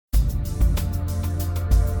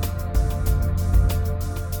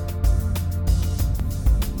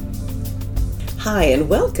Hi, and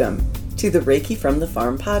welcome to the Reiki from the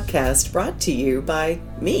Farm podcast, brought to you by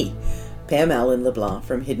me, Pam Allen LeBlanc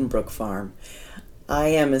from Hidden Brook Farm. I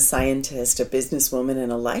am a scientist, a businesswoman,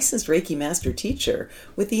 and a licensed Reiki master teacher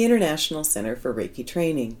with the International Center for Reiki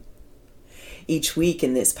Training. Each week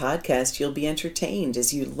in this podcast, you'll be entertained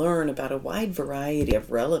as you learn about a wide variety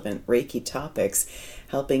of relevant Reiki topics,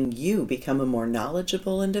 helping you become a more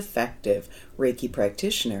knowledgeable and effective Reiki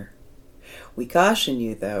practitioner. We caution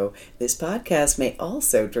you, though, this podcast may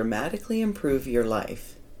also dramatically improve your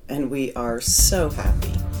life, and we are so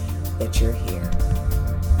happy that you're here.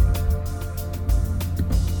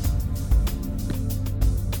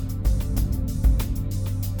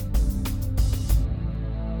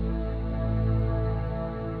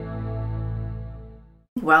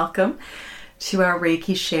 Welcome to our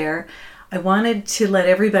Reiki Share. I wanted to let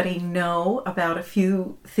everybody know about a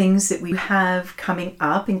few things that we have coming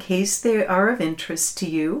up in case they are of interest to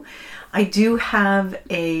you. I do have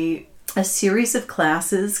a series of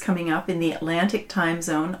classes coming up in the Atlantic time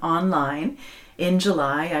zone online in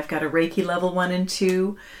July. I've got a Reiki Level 1 and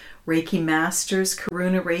 2, Reiki Masters,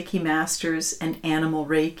 Karuna Reiki Masters, and Animal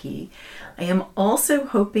Reiki. I am also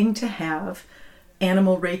hoping to have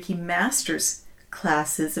Animal Reiki Masters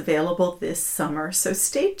classes available this summer, so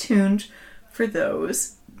stay tuned for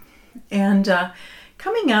those. And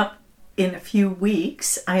coming up in a few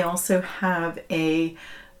weeks, I also have a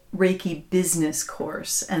Reiki business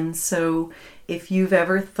course. And so if you've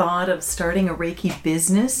ever thought of starting a Reiki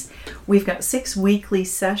business, we've got 6 weekly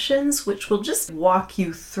sessions which will just walk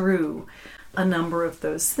you through a number of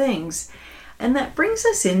those things. And that brings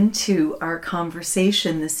us into our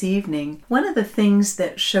conversation this evening. One of the things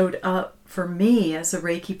that showed up for me as a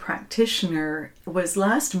Reiki practitioner was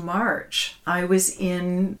last March. I was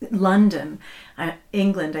in London,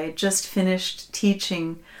 England. I had just finished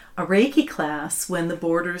teaching a Reiki class when the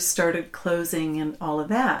borders started closing and all of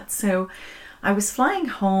that. So I was flying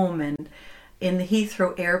home and in the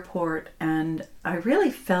Heathrow airport, and I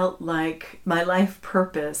really felt like my life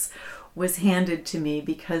purpose was handed to me,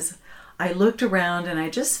 because I looked around and I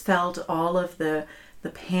just felt all of the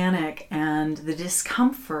panic and the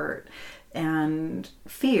discomfort and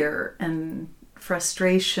fear and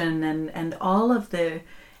frustration and all of the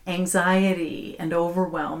anxiety and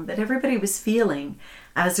overwhelm that everybody was feeling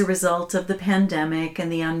as a result of the pandemic and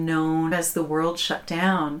the unknown as the world shut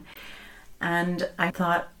down. And I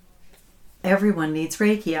thought, everyone needs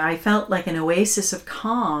Reiki. I felt like an oasis of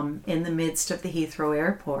calm in the midst of the Heathrow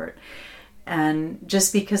airport. And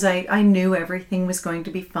just because I knew everything was going to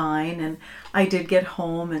be fine, and I did get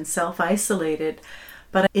home and self-isolated,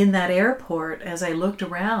 but in that airport, as I looked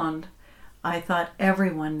around, I thought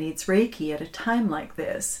everyone needs Reiki at a time like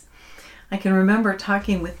this. I can remember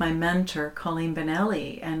talking with my mentor, Colleen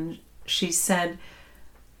Benelli, and she said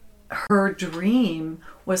her dream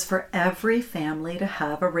was for every family to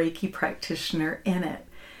have a Reiki practitioner in it.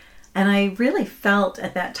 And I really felt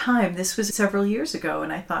at that time, this was several years ago,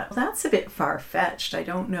 and I thought, well, that's a bit far-fetched. I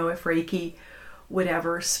don't know if Reiki would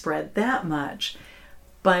ever spread that much.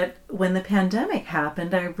 But when the pandemic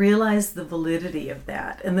happened, I realized the validity of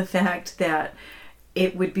that and the fact that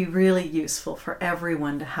it would be really useful for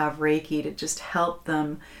everyone to have Reiki to just help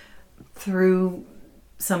them through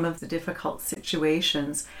some of the difficult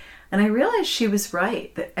situations. And I realized she was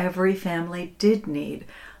right, that every family did need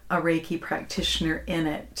a Reiki practitioner in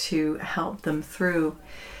it to help them through.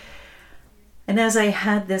 And as I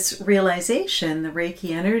had this realization, the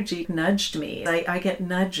Reiki energy nudged me. I get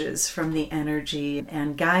nudges from the energy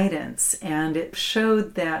and guidance, and it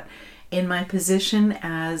showed that in my position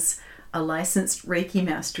as a licensed Reiki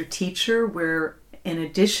master teacher, where in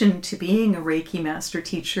addition to being a Reiki master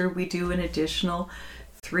teacher, we do an additional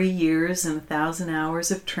 3 years and 1,000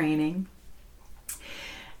 hours of training.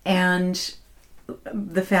 And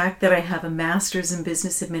the fact that I have a master's in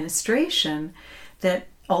business administration, that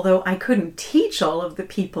although I couldn't teach all of the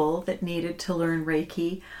people that needed to learn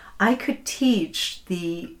Reiki, I could teach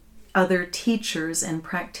the other teachers and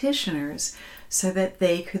practitioners so that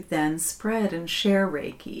they could then spread and share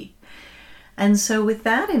Reiki. And so with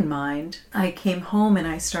that in mind, I came home and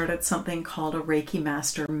I started something called a Reiki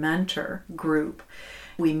Master Mentor group.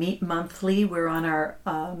 We meet monthly. We're on our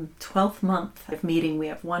 12th month of meeting. We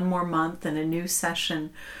have one more month and a new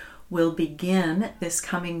session will begin this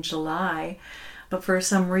coming July. But for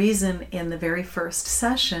some reason, in the very first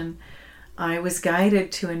session, I was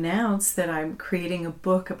guided to announce that I'm creating a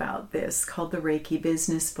book about this called the Reiki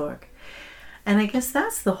Business Book. And I guess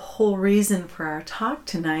that's the whole reason for our talk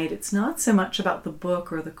tonight. It's not so much about the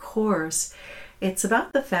book or the course. It's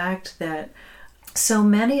about the fact that so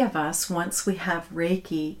many of us, once we have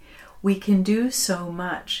Reiki, We can do so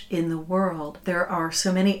much in the world. There are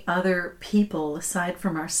so many other people aside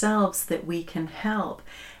from ourselves that we can help.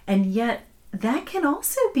 And yet that can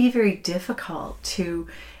also be very difficult to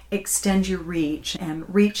extend your reach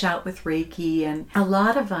and reach out with Reiki. And a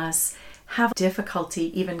lot of us have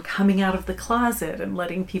difficulty even coming out of the closet and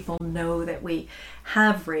letting people know that we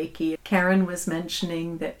have Reiki. Karen was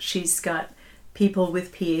mentioning that she's got people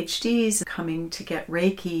with PhDs coming to get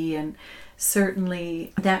Reiki, and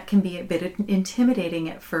certainly that can be a bit intimidating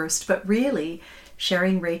at first, but really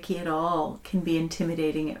sharing Reiki at all can be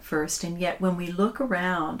intimidating at first. And yet when we look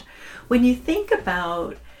around, when you think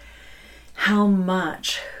about how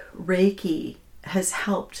much Reiki has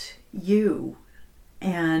helped you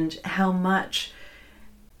and how much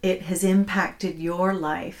it has impacted your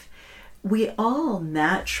life, we all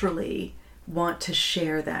naturally want to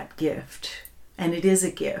share that gift. And it is a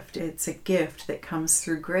gift. It's a gift that comes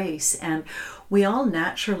through grace. And we all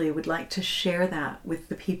naturally would like to share that with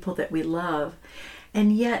the people that we love.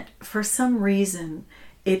 And yet, for some reason,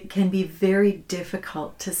 it can be very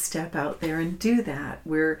difficult to step out there and do that.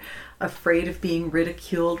 We're afraid of being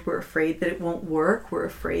ridiculed. We're afraid that it won't work. We're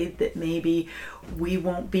afraid that maybe we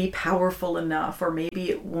won't be powerful enough, or maybe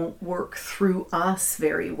it won't work through us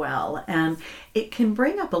very well. And it can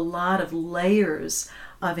bring up a lot of layers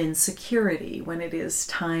of insecurity when it is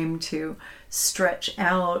time to stretch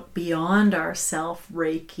out beyond our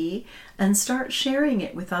self-Reiki and start sharing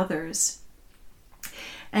it with others.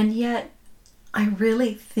 And yet, I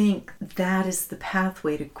really think that is the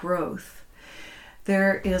pathway to growth.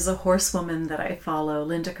 There is a horsewoman that I follow,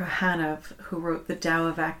 Linda Kohanov, who wrote the Tao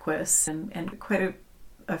of Equus and quite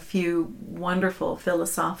a few wonderful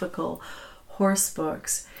philosophical horse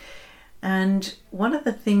books. And one of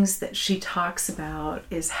the things that she talks about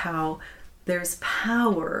is how there's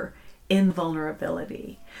power in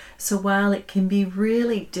vulnerability. So while it can be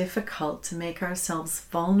really difficult to make ourselves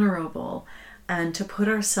vulnerable and to put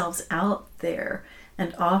ourselves out there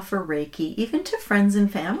and offer Reiki, even to friends and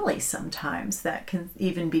family sometimes, that can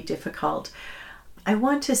even be difficult. I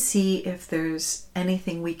want to see if there's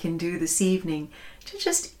anything we can do this evening to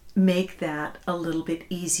just make that a little bit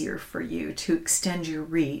easier for you, to extend your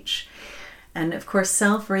reach. And of course,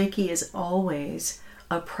 self-Reiki is always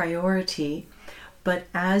a priority, but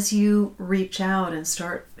as you reach out and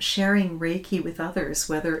start sharing Reiki with others,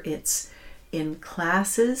 whether it's in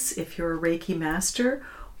classes, if you're a Reiki master,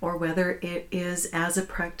 or whether it is as a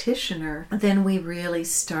practitioner, then we really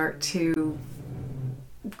start to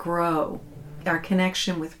grow our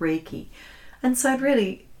connection with Reiki. And so I'd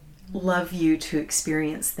really love you to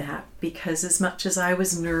experience that, because as much as I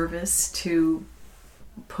was nervous to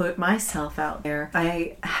put myself out there,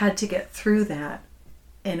 I had to get through that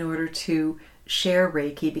in order to share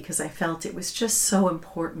Reiki, because I felt it was just so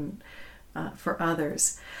important for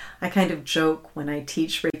others. I kind of joke when I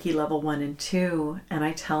teach Reiki level 1 and 2, and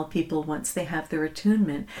I tell people once they have their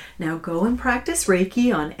attunement, now go and practice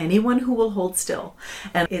Reiki on anyone who will hold still.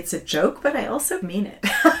 And it's a joke, but I also mean it.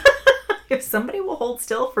 If somebody will hold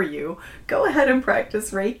still for you, go ahead and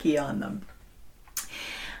practice Reiki on them.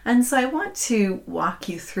 And so I want to walk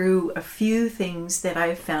you through a few things that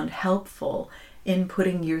I've found helpful in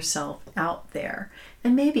putting yourself out there,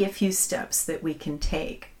 and maybe a few steps that we can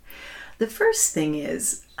take. The first thing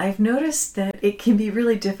is, I've noticed that it can be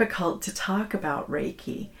really difficult to talk about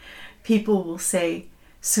Reiki. People will say,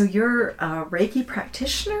 so you're a Reiki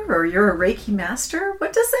practitioner, or you're a Reiki master?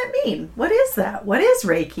 What does that mean? What is that? What is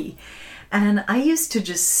Reiki? And I used to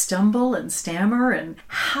just stumble and stammer, and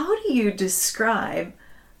how do you describe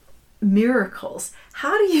miracles?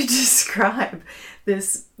 How do you describe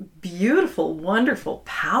this beautiful, wonderful,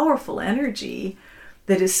 powerful energy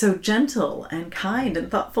that is so gentle and kind and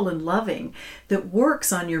thoughtful and loving, that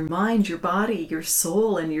works on your mind, your body, your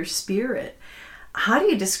soul, and your spirit? How do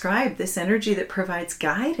you describe this energy that provides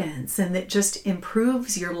guidance and that just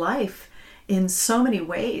improves your life in so many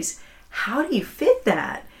ways? How do you fit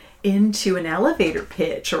that into an elevator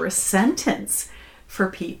pitch or a sentence for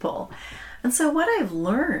people? And so what I've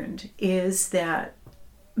learned is that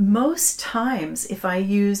most times, if I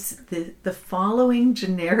use the following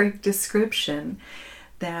generic description,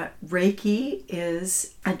 that Reiki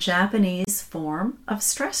is a Japanese form of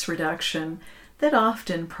stress reduction that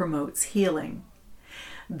often promotes healing.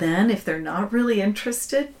 Then, if they're not really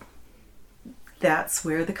interested, that's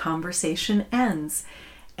where the conversation ends.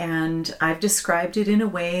 And I've described it in a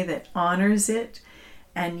way that honors it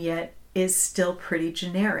and yet is still pretty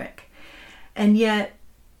generic. And yet,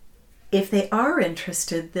 if they are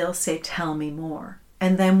interested, they'll say, tell me more.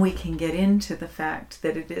 And then we can get into the fact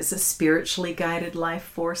that it is a spiritually guided life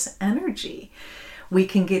force energy. We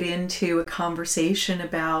can get into a conversation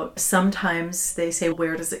about, sometimes they say,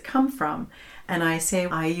 where does it come from? And I say,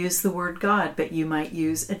 I use the word God, but you might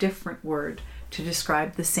use a different word to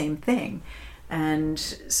describe the same thing. And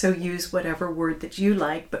so use whatever word that you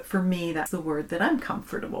like, but for me, that's the word that I'm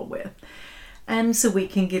comfortable with. And so we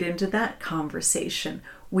can get into that conversation.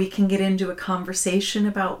 We can get into a conversation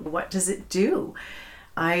about, what does it do?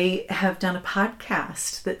 I have done a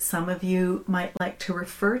podcast that some of you might like to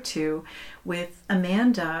refer to with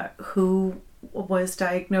Amanda, who was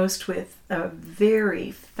diagnosed with a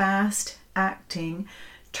very fast-acting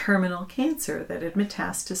terminal cancer that had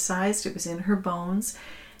metastasized. It was in her bones,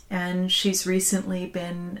 and she's recently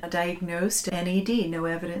been diagnosed NED, no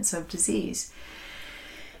evidence of disease.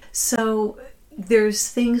 So there's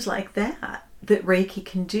things like that Reiki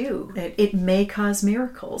can do. It may cause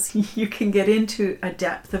miracles. You can get into a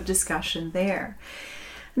depth of discussion there.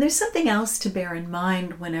 And there's something else to bear in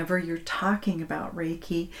mind whenever you're talking about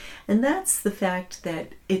Reiki, and that's the fact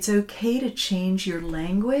that it's okay to change your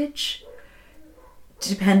language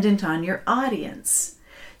dependent on your audience.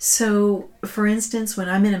 So, for instance, when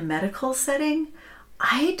I'm in a medical setting,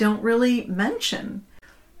 I don't really mention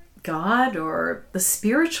God or the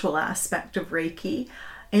spiritual aspect of Reiki.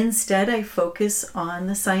 Instead, I focus on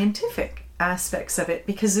the scientific aspects of it,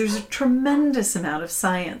 because there's a tremendous amount of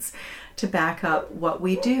science to back up what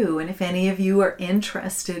we do. And if any of you are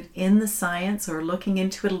interested in the science or looking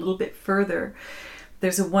into it a little bit further,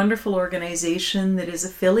 there's a wonderful organization that is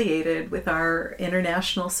affiliated with our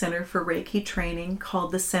International Center for Reiki Training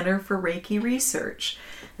called the Center for Reiki Research.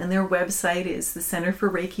 And their website is the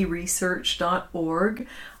centerforreikiresearch.org.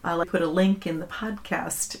 I'll put a link in the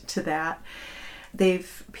podcast to that.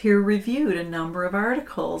 They've peer-reviewed a number of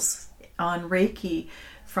articles on Reiki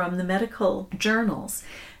from the medical journals.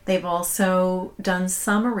 They've also done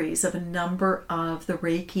summaries of a number of the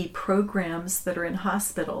Reiki programs that are in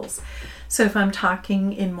hospitals. So if I'm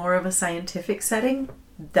talking in more of a scientific setting,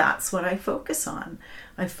 that's what I focus on.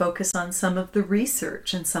 I focus on some of the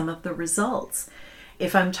research and some of the results.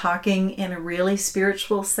 If I'm talking in a really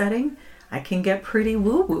spiritual setting, I can get pretty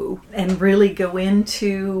woo-woo and really go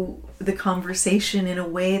into the conversation in a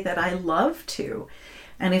way that I love to.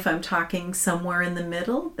 And if I'm talking somewhere in the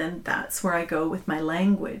middle, then that's where I go with my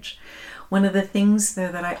language. One of the things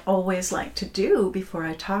that I always like to do before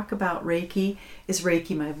I talk about Reiki is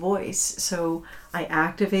Reiki my voice. So I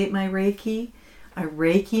activate my Reiki, I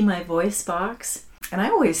Reiki my voice box, and I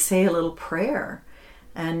always say a little prayer.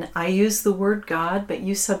 And I use the word God, but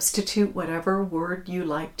you substitute whatever word you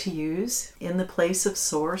like to use in the place of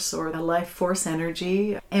source or the life force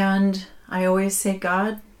energy. And I always say,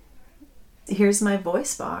 God, here's my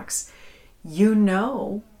voice box. You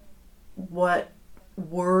know what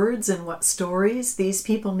words and what stories these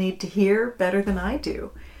people need to hear better than I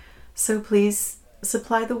do. So please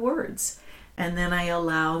supply the words. And then I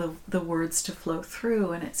allow the words to flow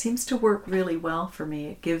through. And it seems to work really well for me.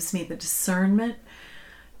 It gives me the discernment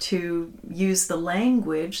to use the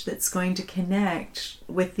language that's going to connect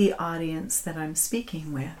with the audience that I'm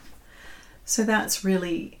speaking with. So that's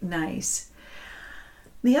really nice.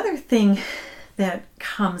 The other thing that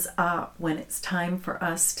comes up when it's time for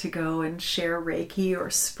us to go and share Reiki or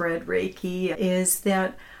spread Reiki is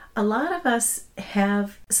that a lot of us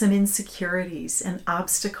have some insecurities and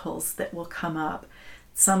obstacles that will come up.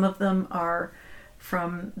 Some of them are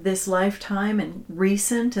from this lifetime and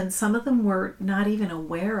recent, and some of them we're not even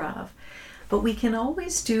aware of. But we can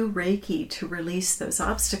always do Reiki to release those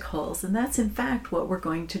obstacles, and that's in fact what we're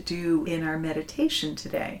going to do in our meditation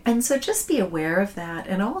today. And so just be aware of that,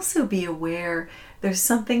 and also be aware there's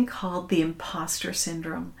something called the imposter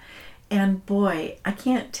syndrome. And boy, I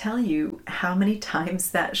can't tell you how many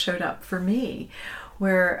times that showed up for me,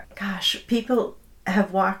 where, gosh, people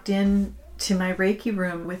have walked in to my Reiki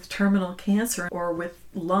room with terminal cancer or with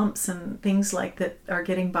lumps and things like that are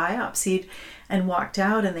getting biopsied, and walked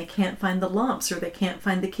out and they can't find the lumps, or they can't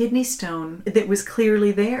find the kidney stone that was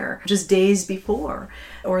clearly there just days before,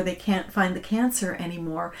 or they can't find the cancer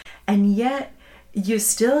anymore. And yet you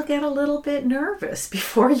still get a little bit nervous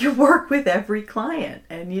before you work with every client,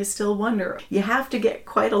 and you still wonder, you have to get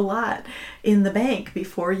quite a lot in the bank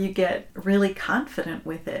before you get really confident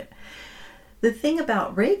with it. The thing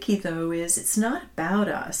about Reiki, though, is it's not about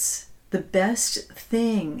us. The best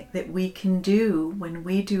thing that we can do when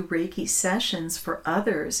we do Reiki sessions for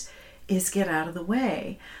others is get out of the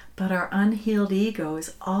way. But our unhealed ego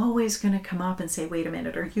is always going to come up and say, wait a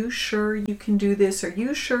minute, are you sure you can do this? Are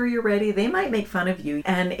you sure you're ready? They might make fun of you,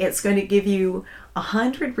 and it's going to give you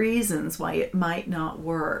 100 reasons why it might not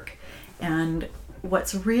work. And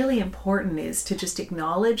what's really important is to just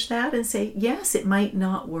acknowledge that and say, yes, it might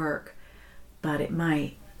not work, but it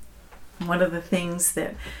might. One of the things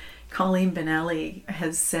that Colleen Benelli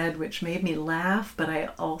has said, which made me laugh, but I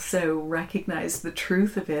also recognize the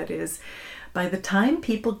truth of it, is by the time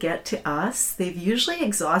people get to us, they've usually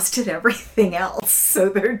exhausted everything else. So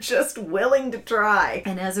they're just willing to try.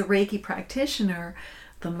 And as a Reiki practitioner,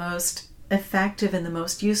 the most effective and the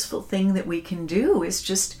most useful thing that we can do is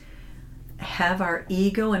just have our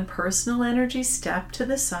ego and personal energy step to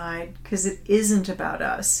the side, because it isn't about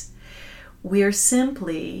us. We're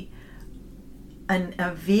simply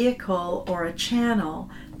a vehicle or a channel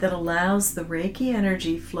that allows the Reiki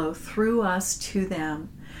energy flow through us to them.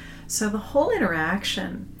 So the whole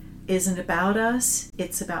interaction isn't about us,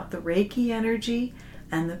 it's about the Reiki energy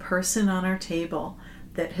and the person on our table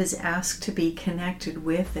that has asked to be connected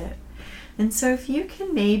with it. And so if you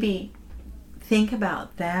can maybe think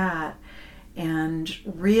about that and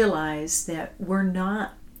realize that we're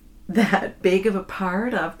not that big of a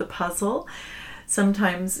part of the puzzle.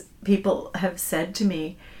 Sometimes people have said to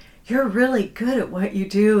me, "You're really good at what you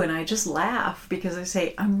do," and I just laugh because I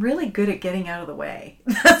say, I'm really good at getting out of the way.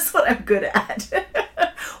 That's what I'm good at.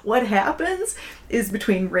 What happens is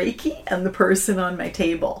between Reiki and the person on my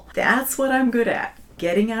table. That's what I'm good at,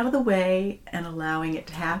 getting out of the way and allowing it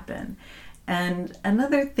to happen. And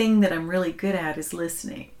another thing that I'm really good at is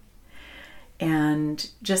listening. And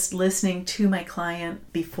just listening to my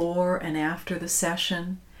client before and after the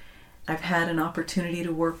session. I've had an opportunity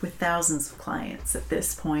to work with thousands of clients at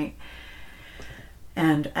this point.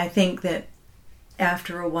 And I think that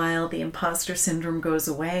after a while, the imposter syndrome goes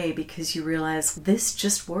away because you realize this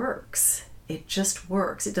just works. It just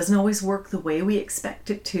works. It doesn't always work the way we expect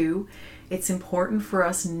it to. It's important for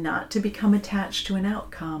us not to become attached to an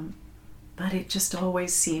outcome, but it just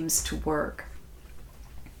always seems to work.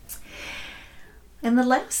 And the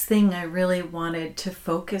last thing I really wanted to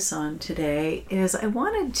focus on today is I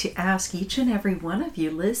wanted to ask each and every one of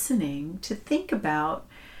you listening to think about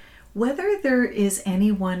whether there is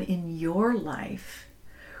anyone in your life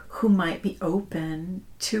who might be open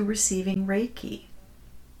to receiving Reiki.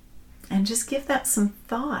 And just give that some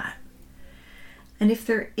thought. And if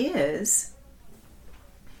there is,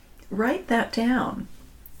 write that down.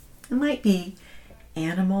 It might be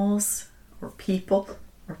animals or people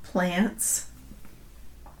or plants.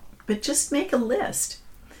 But just make a list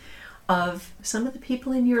of some of the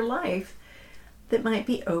people in your life that might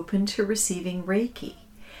be open to receiving Reiki.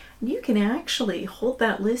 And you can actually hold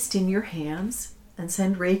that list in your hands and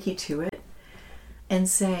send Reiki to it and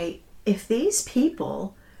say, if these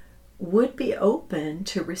people would be open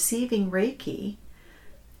to receiving Reiki,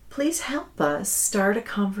 please help us start a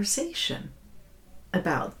conversation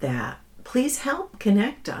about that. Please help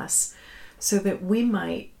connect us so that we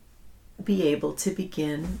might be able to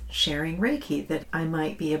begin sharing Reiki, that I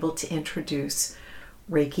might be able to introduce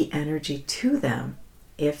Reiki energy to them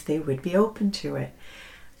if they would be open to it.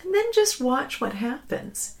 And then just watch what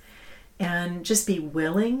happens and just be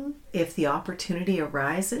willing, if the opportunity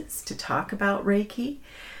arises, to talk about Reiki.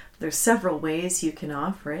 There's several ways you can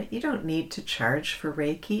offer it. You don't need to charge for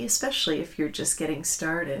Reiki, especially if you're just getting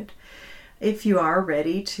started. If you are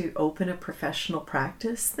ready to open a professional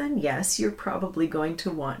practice, then yes, you're probably going to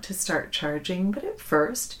want to start charging. But at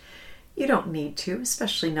first, you don't need to,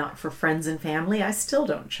 especially not for friends and family. I still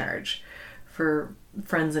don't charge for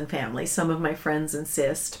friends and family. Some of my friends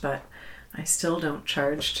insist, but I still don't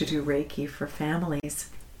charge to do Reiki for families.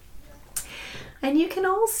 And you can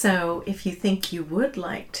also, if you think you would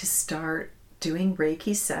like to start doing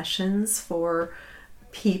Reiki sessions for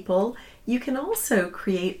people, you can also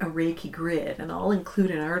create a Reiki grid, and I'll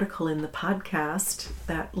include an article in the podcast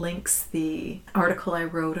that links the article I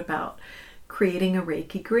wrote about creating a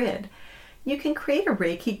Reiki grid. You can create a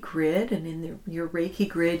Reiki grid, and in your Reiki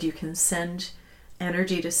grid you can send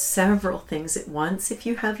energy to several things at once. If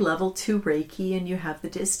you have level 2 Reiki and you have the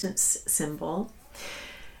distance symbol,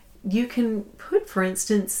 you can put, for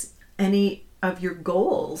instance, any of your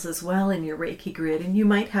goals as well in your Reiki grid, and you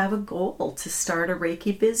might have a goal to start a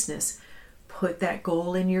Reiki business. Put that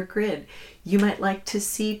goal in your grid. You might like to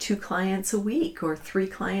see 2 clients a week or 3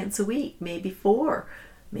 clients a week, maybe 4,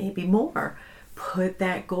 maybe more. Put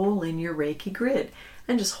that goal in your Reiki grid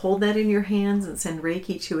and just hold that in your hands and send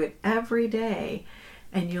Reiki to it every day,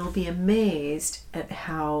 and you'll be amazed at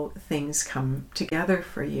how things come together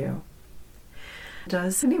for you.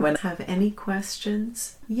 Does anyone have any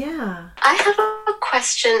questions? Yeah. I have a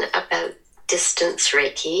question about distance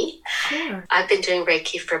Reiki. Sure. I've been doing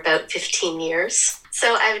Reiki for about 15 years.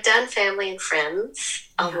 So I've done family and friends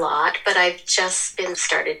a lot, but I've just been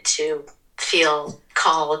started to feel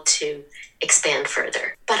called to expand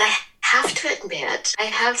further. But I have to admit, I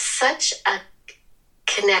have such a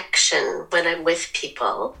connection when I'm with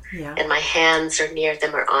people Yeah. and my hands are near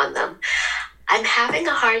them or on them. I'm having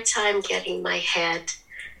a hard time getting my head,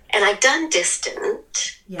 and I've done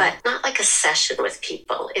distant, but not like a session with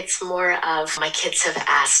people. It's more of my kids have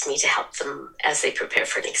asked me to help them as they prepare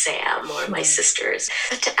for an exam, or my sisters.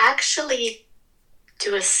 But to actually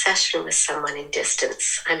do a session with someone in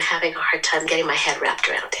distance, I'm having a hard time getting my head wrapped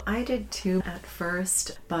around it. I did too at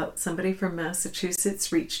first, but somebody from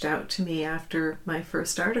Massachusetts reached out to me after my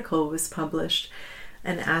first article was published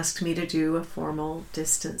and asked me to do a formal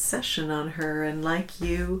distance session on her. And like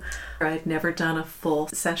you, I'd never done a full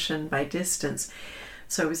session by distance.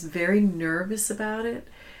 So I was very nervous about it.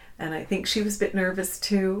 And I think she was a bit nervous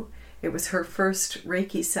too. It was her first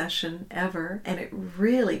Reiki session ever, and it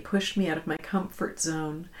really pushed me out of my comfort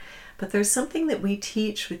zone. But there's something that we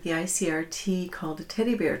teach with the ICRT called a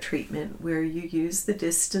teddy bear treatment, where you use the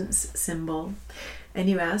distance symbol and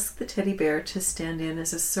you ask the teddy bear to stand in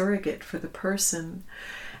as a surrogate for the person.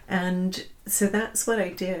 And so that's what I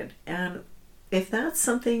did. And if that's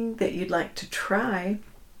something that you'd like to try,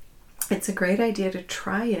 it's a great idea to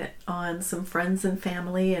try it on some friends and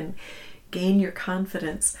family and gain your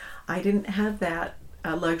confidence. I didn't have that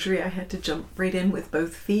luxury. I had to jump right in with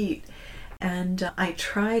both feet. And I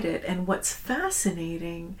tried it. And what's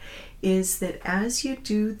fascinating is that as you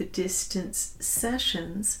do the distance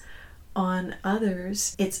sessions on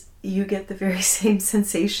others, you get the very same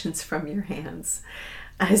sensations from your hands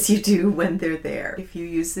as you do when they're there. If you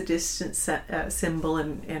use the distance symbol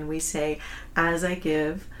and we say, as I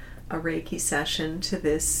give a Reiki session to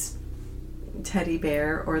this teddy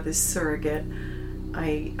bear or this surrogate,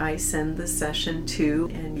 I send the session to,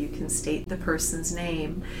 and you can state the person's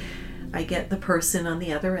name. I get the person on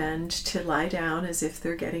the other end to lie down as if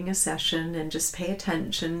they're getting a session and just pay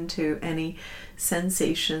attention to any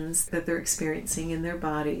sensations that they're experiencing in their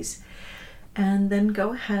bodies. And then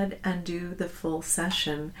go ahead and do the full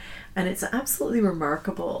session. And it's absolutely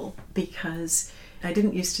remarkable because I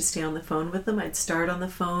didn't used to stay on the phone with them. I'd start on the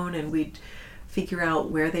phone and we'd figure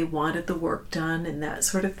out where they wanted the work done and that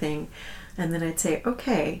sort of thing. And then I'd say,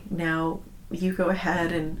 okay, now you go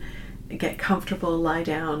ahead and get comfortable, lie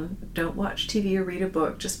down, don't watch TV or read a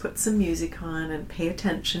book, just put some music on and pay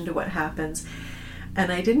attention to what happens.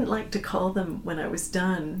 And I didn't like to call them when I was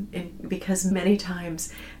done because many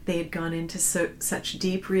times they had gone into such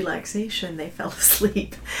deep relaxation they fell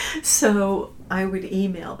asleep. So I would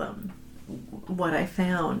email them what I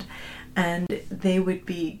found, and they would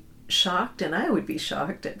be shocked, and I would be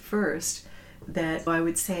shocked at first, that I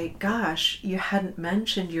would say, gosh, you hadn't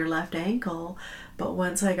mentioned your left ankle, but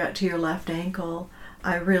once I got to your left ankle,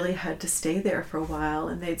 I really had to stay there for a while.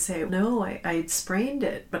 And they'd say, no, I'd sprained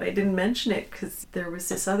it, but I didn't mention it because there was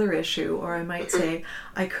this other issue. Or I might say,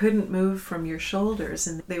 I couldn't move from your shoulders.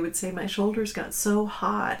 And they would say, my shoulders got so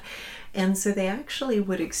hot. And so they actually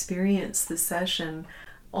would experience the session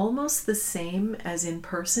almost the same as in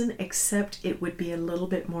person, except it would be a little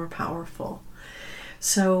bit more powerful.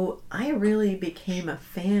 So I really became a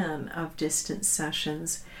fan of distance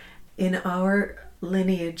sessions. In our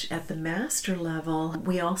lineage at the master level,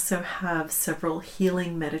 we also have several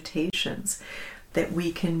healing meditations that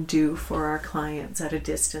we can do for our clients at a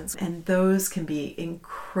distance, and those can be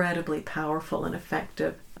incredibly powerful and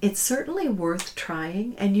effective. It's certainly worth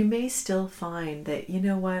trying, and you may still find that, you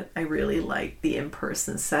know what, I really like the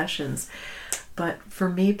in-person sessions. But for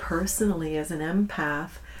me personally, as an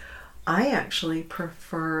empath, I actually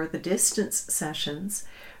prefer the distance sessions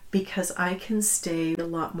because I can stay a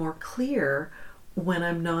lot more clear when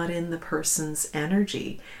I'm not in the person's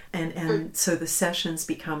energy. And so the sessions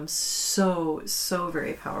become so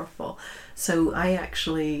very powerful. So I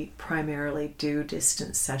actually primarily do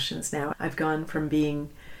distance sessions now. I've gone from being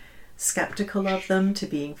skeptical of them to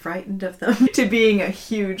being frightened of them to being a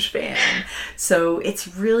huge fan. So it's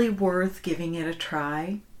really worth giving it a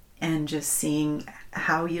try and just seeing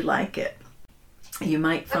how you like it. You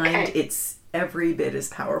might find it's every bit as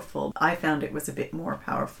powerful. I found it was a bit more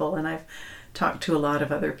powerful, and I've talked to a lot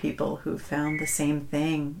of other people who found the same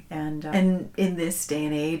thing. And in this day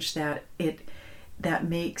and age, that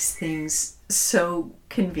makes things so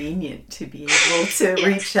convenient to be able to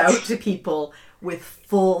reach out to people with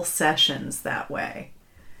full sessions that way.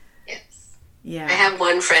 Yes. Yeah. I have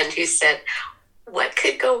one friend who said, "What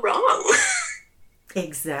could go wrong?"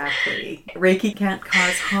 Exactly. Reiki can't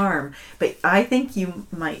cause harm, but I think you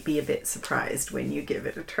might be a bit surprised when you give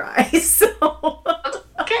it a try. So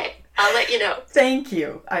okay, I'll let you know. Thank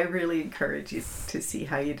you. I really encourage you to see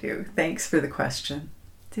how you do. Thanks for the question.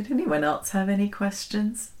 Did anyone else have any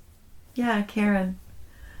questions? Yeah, Karen.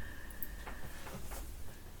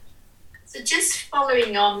 So just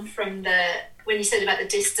following on from the when you said about the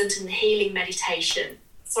distant and the healing meditation.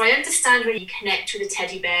 So I understand when you connect with a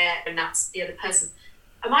teddy bear and that's the other person.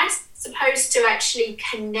 Am I supposed to actually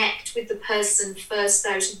connect with the person first,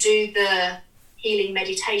 though, to do the healing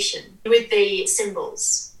meditation with the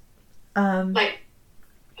symbols?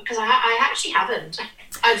 Because I actually haven't.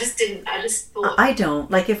 I just thought. I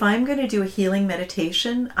don't. Like, if I'm going to do a healing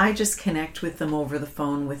meditation, I just connect with them over the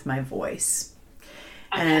phone with my voice.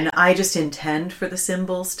 Okay. And I just intend for the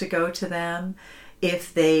symbols to go to them.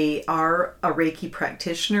 If they are a Reiki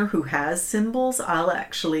practitioner who has symbols, I'll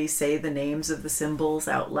actually say the names of the symbols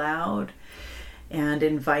out loud and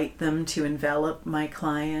invite them to envelop my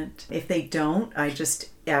client. If they don't, I just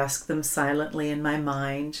ask them silently in my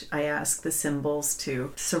mind. I ask the symbols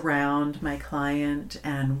to surround my client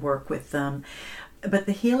and work with them. But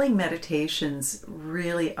the healing meditations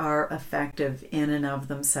really are effective in and of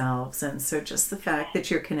themselves. And so just the fact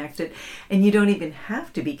that you're connected, and you don't even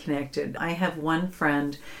have to be connected. I have one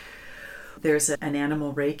friend, there's an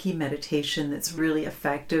animal Reiki meditation that's really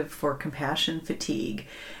effective for compassion fatigue.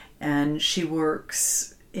 And she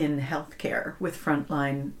works in healthcare with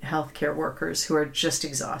frontline healthcare workers who are just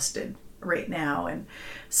exhausted right now and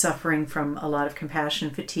suffering from a lot of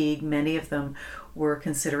compassion fatigue. Many of them were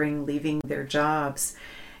considering leaving their jobs.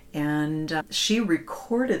 And she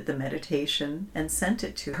recorded the meditation and sent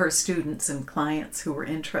it to her students and clients who were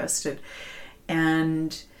interested.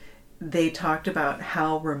 And they talked about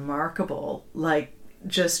how remarkable, like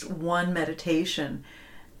just one meditation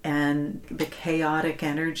and the chaotic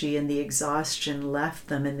energy and the exhaustion left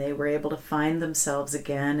them, and they were able to find themselves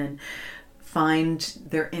again and find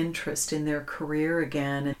their interest in their career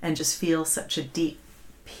again and just feel such a deep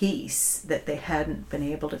peace that they hadn't been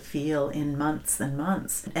able to feel in months and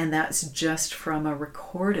months. And that's just from a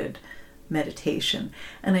recorded meditation.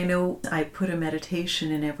 And I know I put a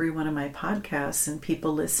meditation in every one of my podcasts and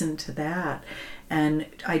people listen to that. And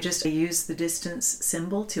I use the distance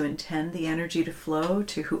symbol to intend the energy to flow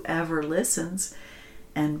to whoever listens.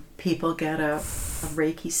 And people get a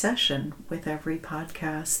Reiki session with every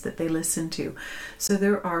podcast that they listen to. So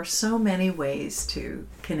there are so many ways to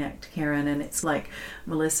connect, Karen. And it's like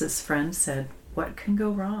Melissa's friend said, what can go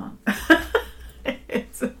wrong?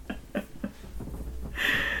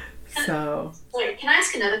 So. Sorry, can I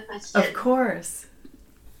ask another question? Of course.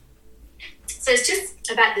 So it's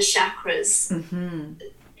just about the chakras. Mm-hmm.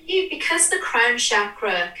 Because the crown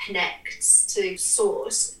chakra connects to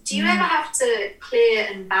source, do you ever have to clear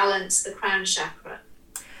and balance the crown chakra?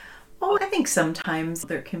 Oh, I think sometimes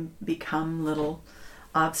there can become little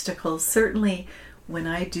obstacles. Certainly when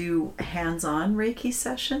I do hands-on Reiki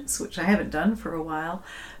sessions, which I haven't done for a while,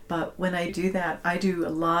 but when I do that, I do a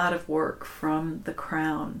lot of work from the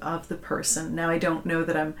crown of the person. Now, I don't know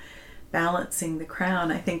that I'm balancing the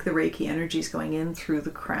crown. I think the Reiki energy is going in through the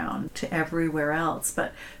crown to everywhere else,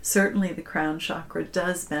 but certainly the crown chakra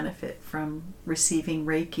does benefit from receiving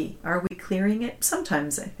Reiki. Are we clearing it?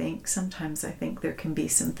 Sometimes I think there can be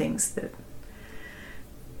some things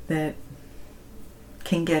that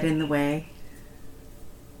can get in the way.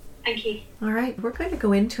 Thank you. All right, we're going to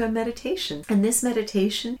go into a meditation, and this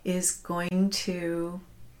meditation is going to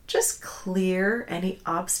just clear any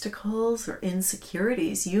obstacles or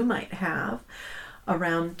insecurities you might have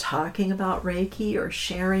around talking about Reiki or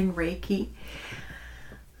sharing Reiki.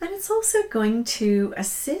 And it's also going to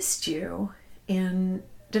assist you in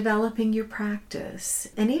developing your practice.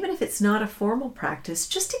 And even if it's not a formal practice,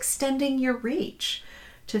 just extending your reach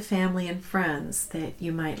to family and friends that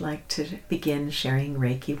you might like to begin sharing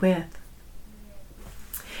Reiki with.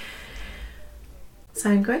 So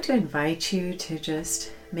I'm going to invite you to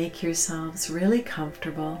just make yourselves really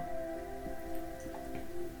comfortable.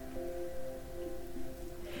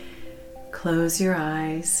 Close your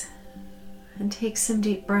eyes and take some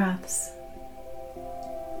deep breaths.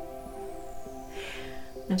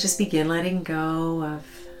 And just begin letting go of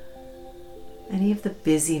any of the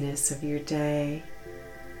busyness of your day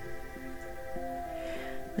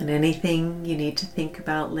and anything you need to think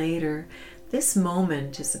about later. This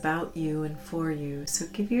moment is about you and for you, so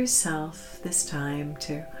give yourself this time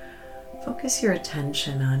to focus your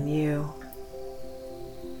attention on you.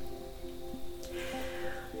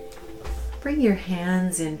 Bring your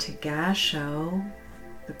hands into Gasho,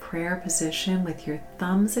 the prayer position, with your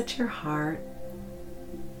thumbs at your heart,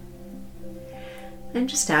 and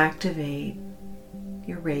just activate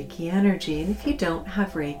your Reiki energy. And if you don't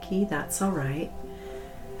have Reiki, that's all right.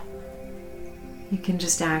 You can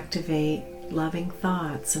just activate loving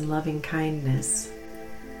thoughts and loving kindness.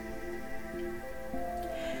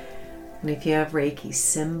 And if you have Reiki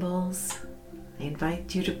symbols, I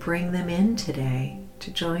invite you to bring them in today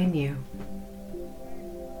to join you.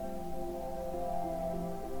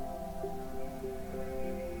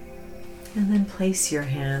 And then place your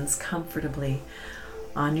hands comfortably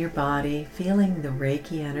on your body, feeling the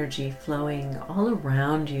Reiki energy flowing all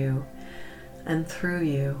around you and through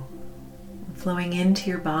you, flowing into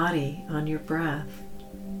your body on your breath.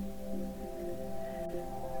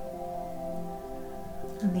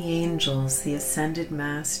 And the angels, the ascended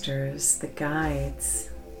masters, the guides,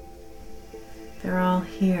 they're all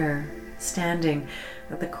here, standing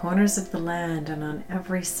at the corners of the land and on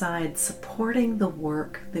every side, supporting the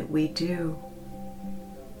work that we do.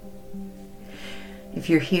 If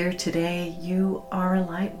you're here today, you are a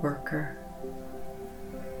light worker.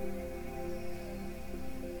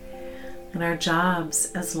 And our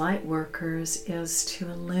jobs as light workers is to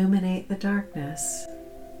illuminate the darkness.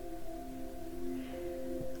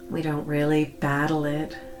 We don't really battle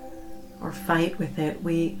it or fight with it.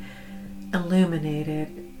 We illuminate it,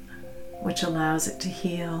 which allows it to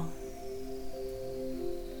heal.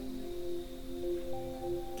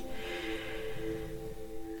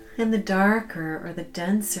 And the darker or the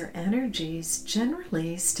denser energies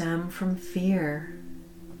generally stem from fear,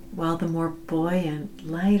 while the more buoyant,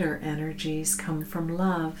 lighter energies come from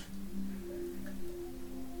love.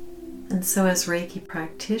 And so as Reiki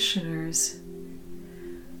practitioners,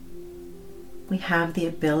 we have the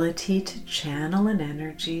ability to channel an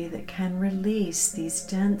energy that can release these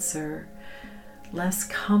denser, less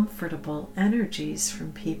comfortable energies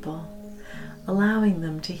from people, allowing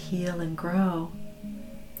them to heal and grow.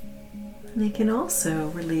 And they can also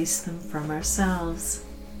release them from ourselves.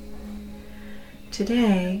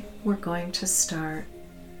 Today, we're going to start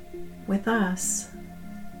with us,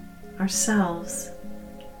 ourselves,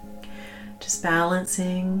 just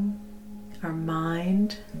balancing our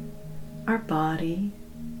mind, our body,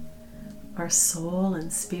 our soul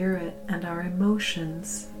and spirit, and our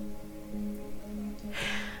emotions.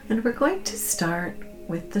 And we're going to start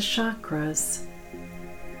with the chakras.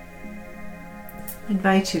 I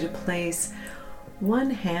invite you to place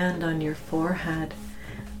one hand on your forehead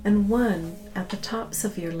and one at the tops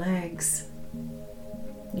of your legs,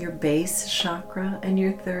 your base chakra and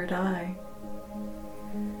your third eye.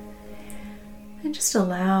 And just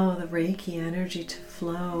allow the Reiki energy to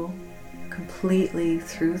flow completely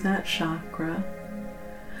through that chakra,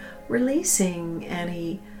 releasing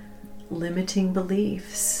any limiting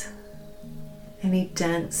beliefs, any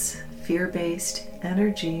dense fear-based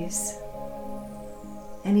energies,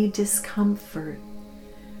 any discomfort,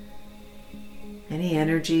 any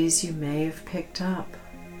energies you may have picked up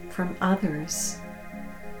from others.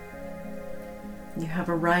 You have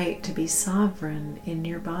a right to be sovereign in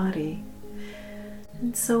your body,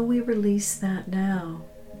 and so we release that now.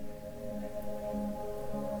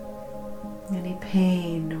 Any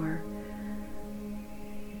pain or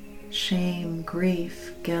shame,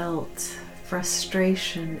 grief, guilt,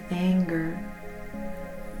 frustration, anger,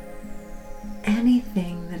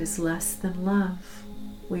 anything that is less than love,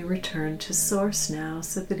 we return to Source now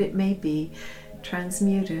so that it may be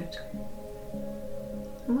transmuted.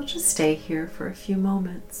 And we'll just stay here for a few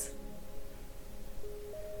moments.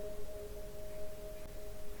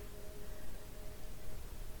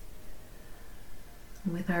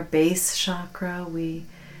 With our base chakra, we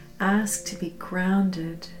ask to be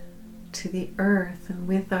grounded to the earth, and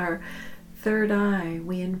with our third eye,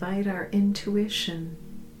 we invite our intuition,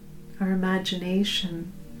 our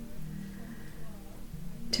imagination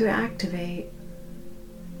to activate.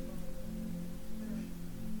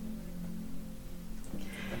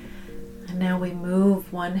 And now we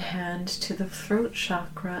move one hand to the throat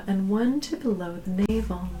chakra and one to below the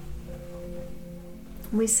navel.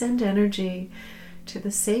 We send energy to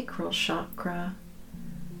the sacral chakra,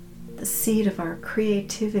 the seat of our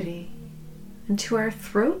creativity, and to our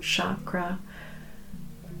throat chakra,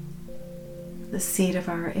 the seat of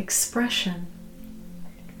our expression.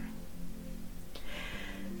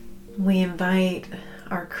 We invite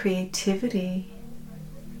our creativity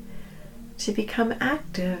to become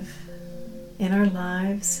active in our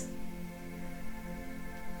lives,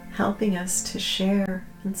 helping us to share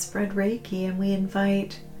and spread Reiki, and we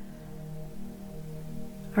invite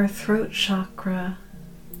our throat chakra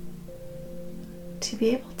to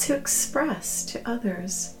be able to express to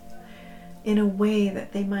others in a way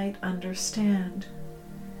that they might understand.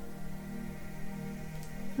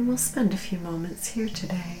 And we'll spend a few moments here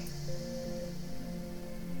today.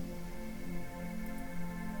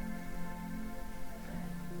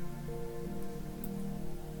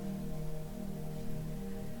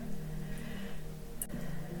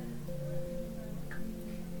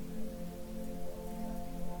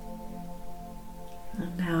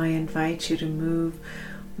 And now I invite you to move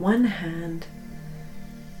one hand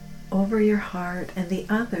over your heart and the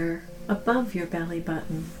other above your belly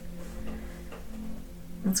button.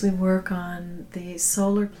 as we work on the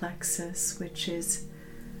solar plexus, which is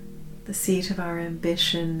the seat of our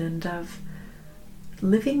ambition and of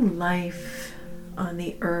living life on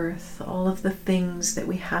the earth, all of the things that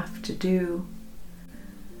we have to do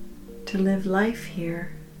to live life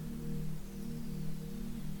here.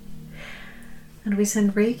 And we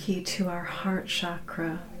send Reiki to our heart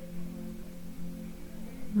chakra.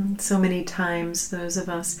 And so many times those of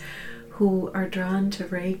us who are drawn to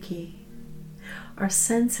Reiki are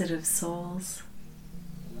sensitive souls.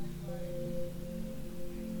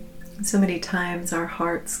 And so many times our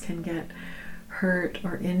hearts can get hurt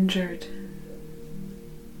or injured.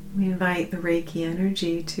 We invite the Reiki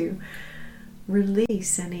energy to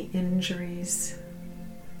release any injuries,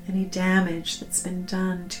 any damage that's been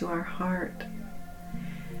done to our heart.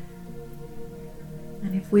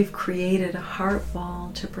 And if we've created a heart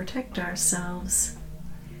wall to protect ourselves,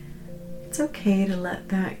 it's okay to let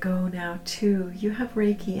that go now too. You have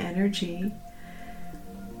Reiki energy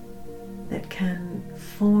that can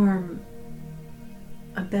form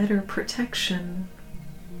a better protection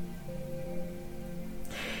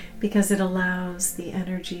because it allows the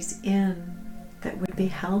energies in that would be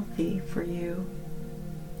healthy for you.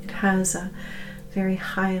 It has a very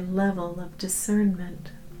high level of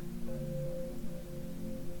discernment.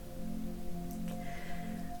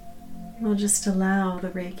 We'll just allow the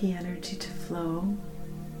Reiki energy to flow.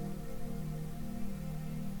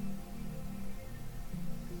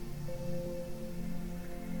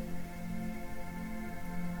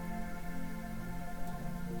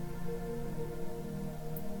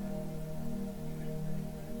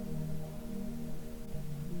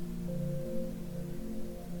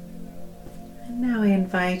 And now I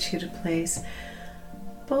invite you to place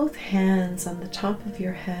both hands on the top of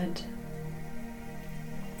your head,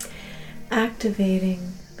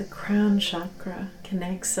 activating the crown chakra.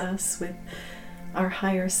 Connects us with our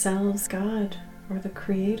higher selves, God, or the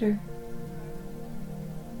Creator.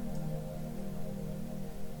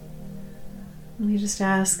 And we just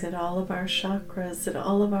ask that all of our chakras, that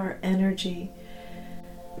all of our energy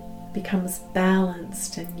becomes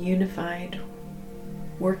balanced and unified,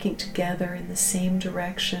 working together in the same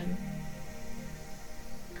direction.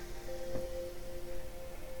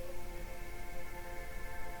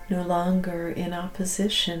 No longer in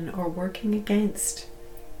opposition or working against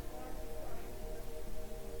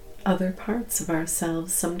other parts of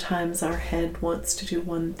ourselves. Sometimes our head wants to do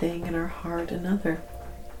one thing and our heart another.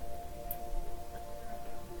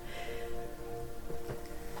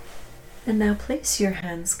 And now place your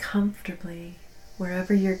hands comfortably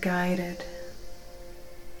wherever you're guided.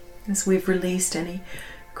 As we've released any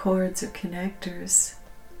cords or connectors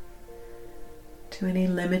to any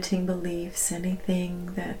limiting beliefs,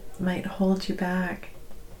 anything that might hold you back.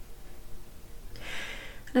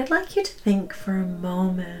 And I'd like you to think for a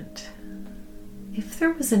moment, if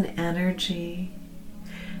there was an energy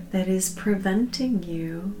that is preventing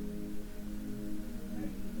you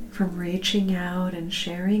from reaching out and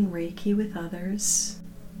sharing Reiki with others,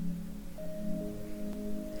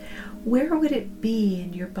 where would it be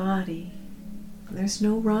in your body? There's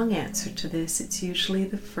no wrong answer to this. It's usually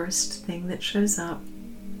the first thing that shows up.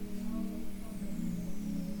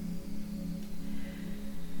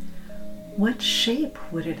 What shape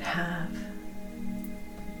would it have?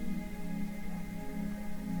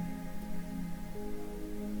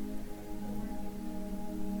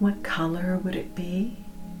 What color would it be?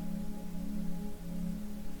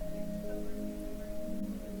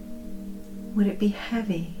 Would it be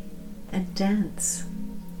heavy and dense?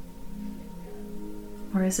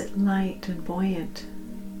 Or is it light and buoyant?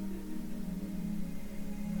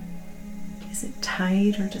 Is it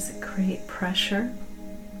tight or does it create pressure?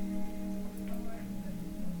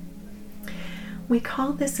 We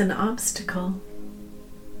call this an obstacle.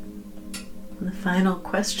 And the final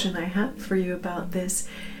question I have for you about this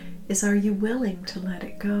is, are you willing to let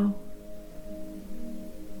it go?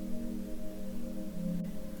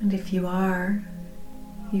 And if you are,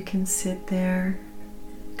 you can sit there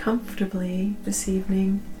comfortably this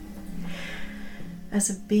evening as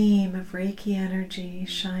a beam of Reiki energy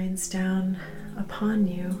shines down upon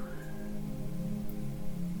you.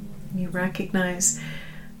 You recognize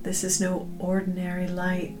this is no ordinary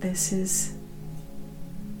light. This is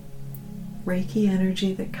Reiki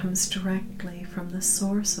energy that comes directly from the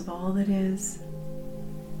source of all that is.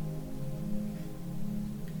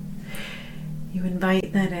 You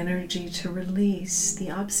invite that energy to release the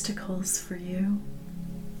obstacles for you.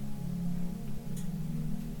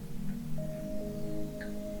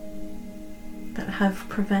 That have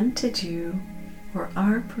prevented you or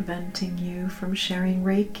are preventing you from sharing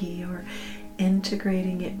Reiki or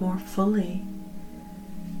integrating it more fully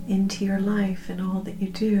into your life and all that you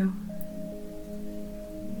do.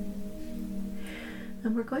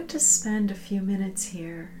 And we're going to spend a few minutes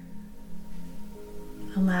here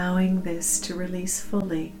allowing this to release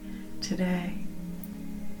fully today.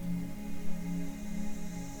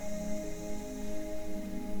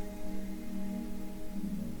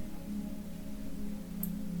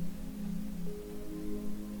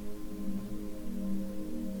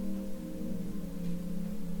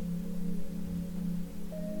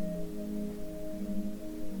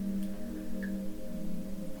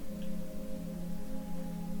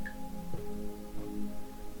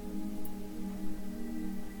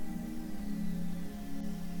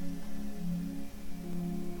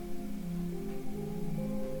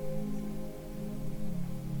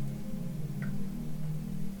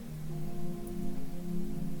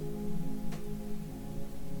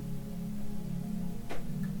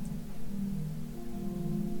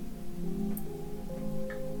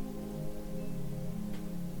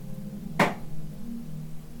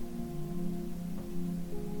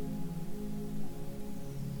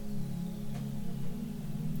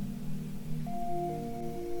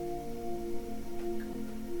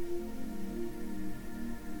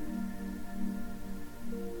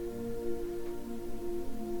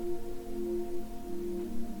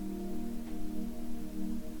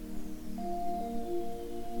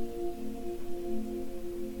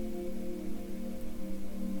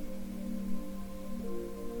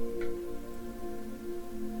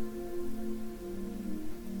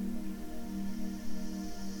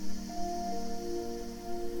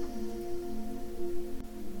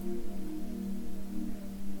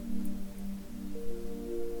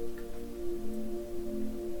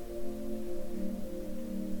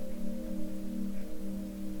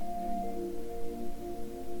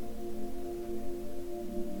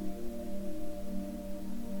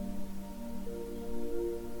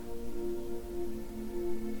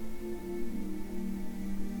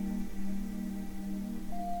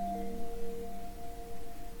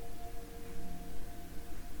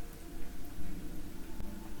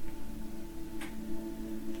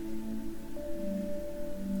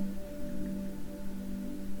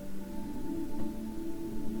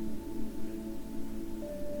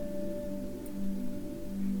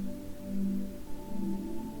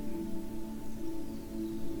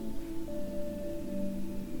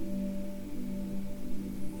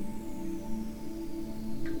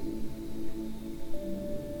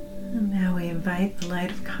 Now we invite the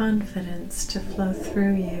light of confidence to flow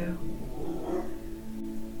through you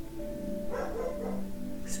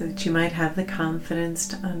so that you might have the confidence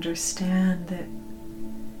to understand that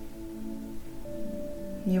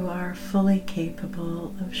you are fully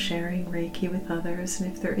capable of sharing Reiki with others,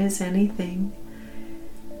 and if there is anything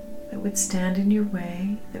that would stand in your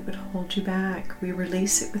way, that would hold you back, we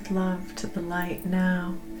release it with love to the light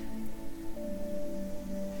now.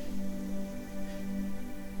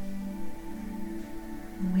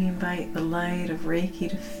 We invite the light of Reiki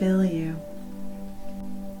to fill you.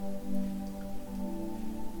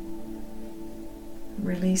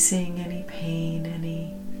 Releasing any pain,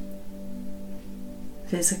 any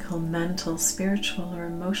physical, mental, spiritual, or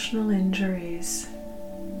emotional injuries,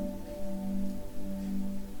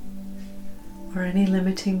 or any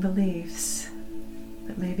limiting beliefs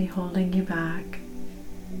that may be holding you back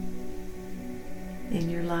in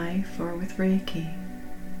your life or with Reiki.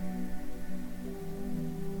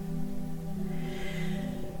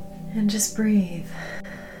 And just breathe.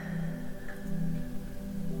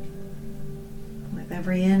 With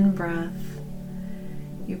every in-breath,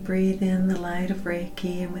 you breathe in the light of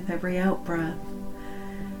Reiki, and with every out-breath,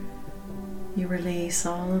 you release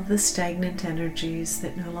all of the stagnant energies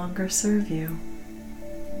that no longer serve you.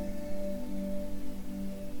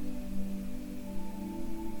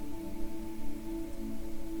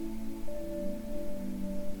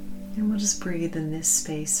 And we'll just breathe in this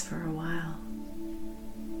space for a while.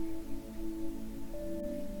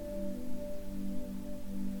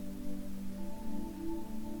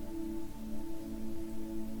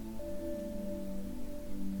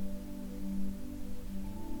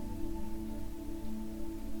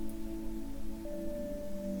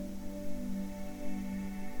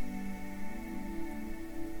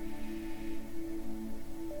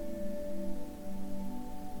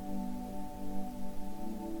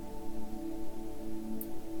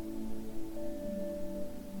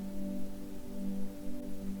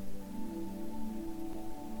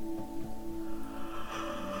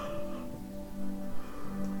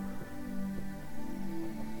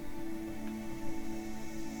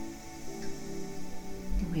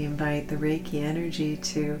 We invite the Reiki energy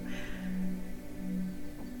to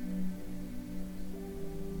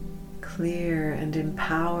clear and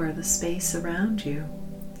empower the space around you,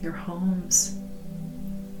 your homes.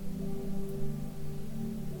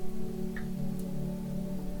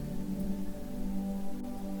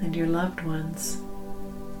 And your loved ones,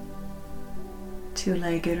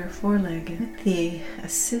 two-legged or four-legged. With the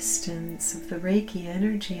assistance of the Reiki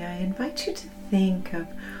energy, I invite you to think of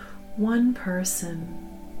one person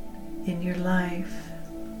in your life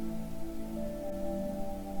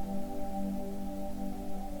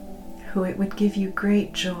who it would give you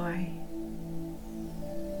great joy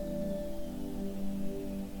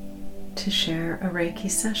to share a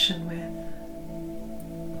Reiki session with.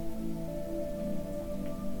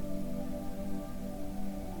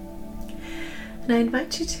 And I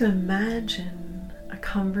invite you to imagine a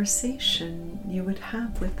conversation you would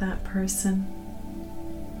have with that person,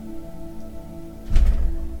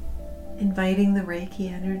 inviting the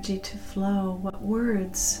Reiki energy to flow. What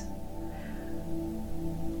words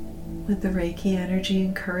would the Reiki energy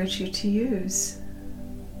encourage you to use?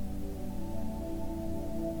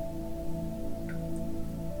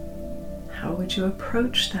 How would you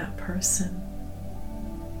approach that person?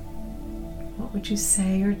 What would you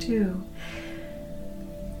say or do?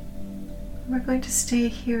 We're going to stay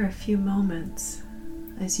here a few moments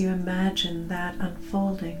as you imagine that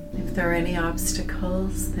unfolding. If there are any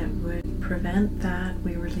obstacles that would prevent that,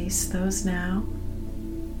 we release those now.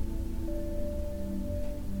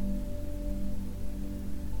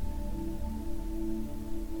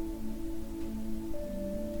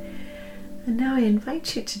 And now I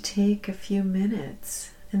invite you to take a few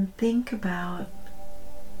minutes and think about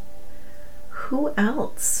who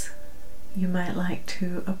else you might like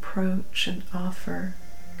to approach and offer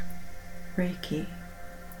Reiki.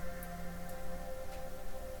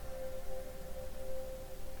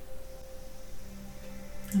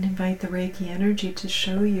 And invite the Reiki energy to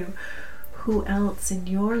show you who else in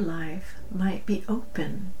your life might be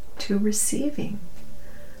open to receiving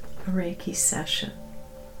a Reiki session.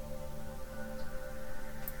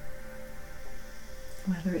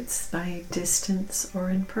 Whether it's by distance or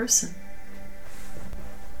in person.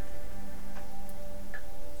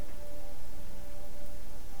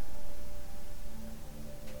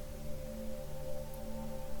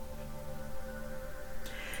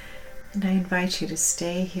 And I invite you to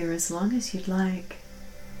stay here as long as you'd like.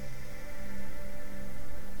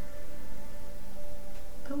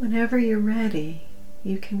 But whenever you're ready,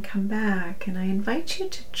 you can come back, and I invite you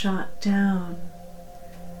to jot down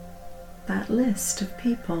that list of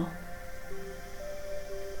people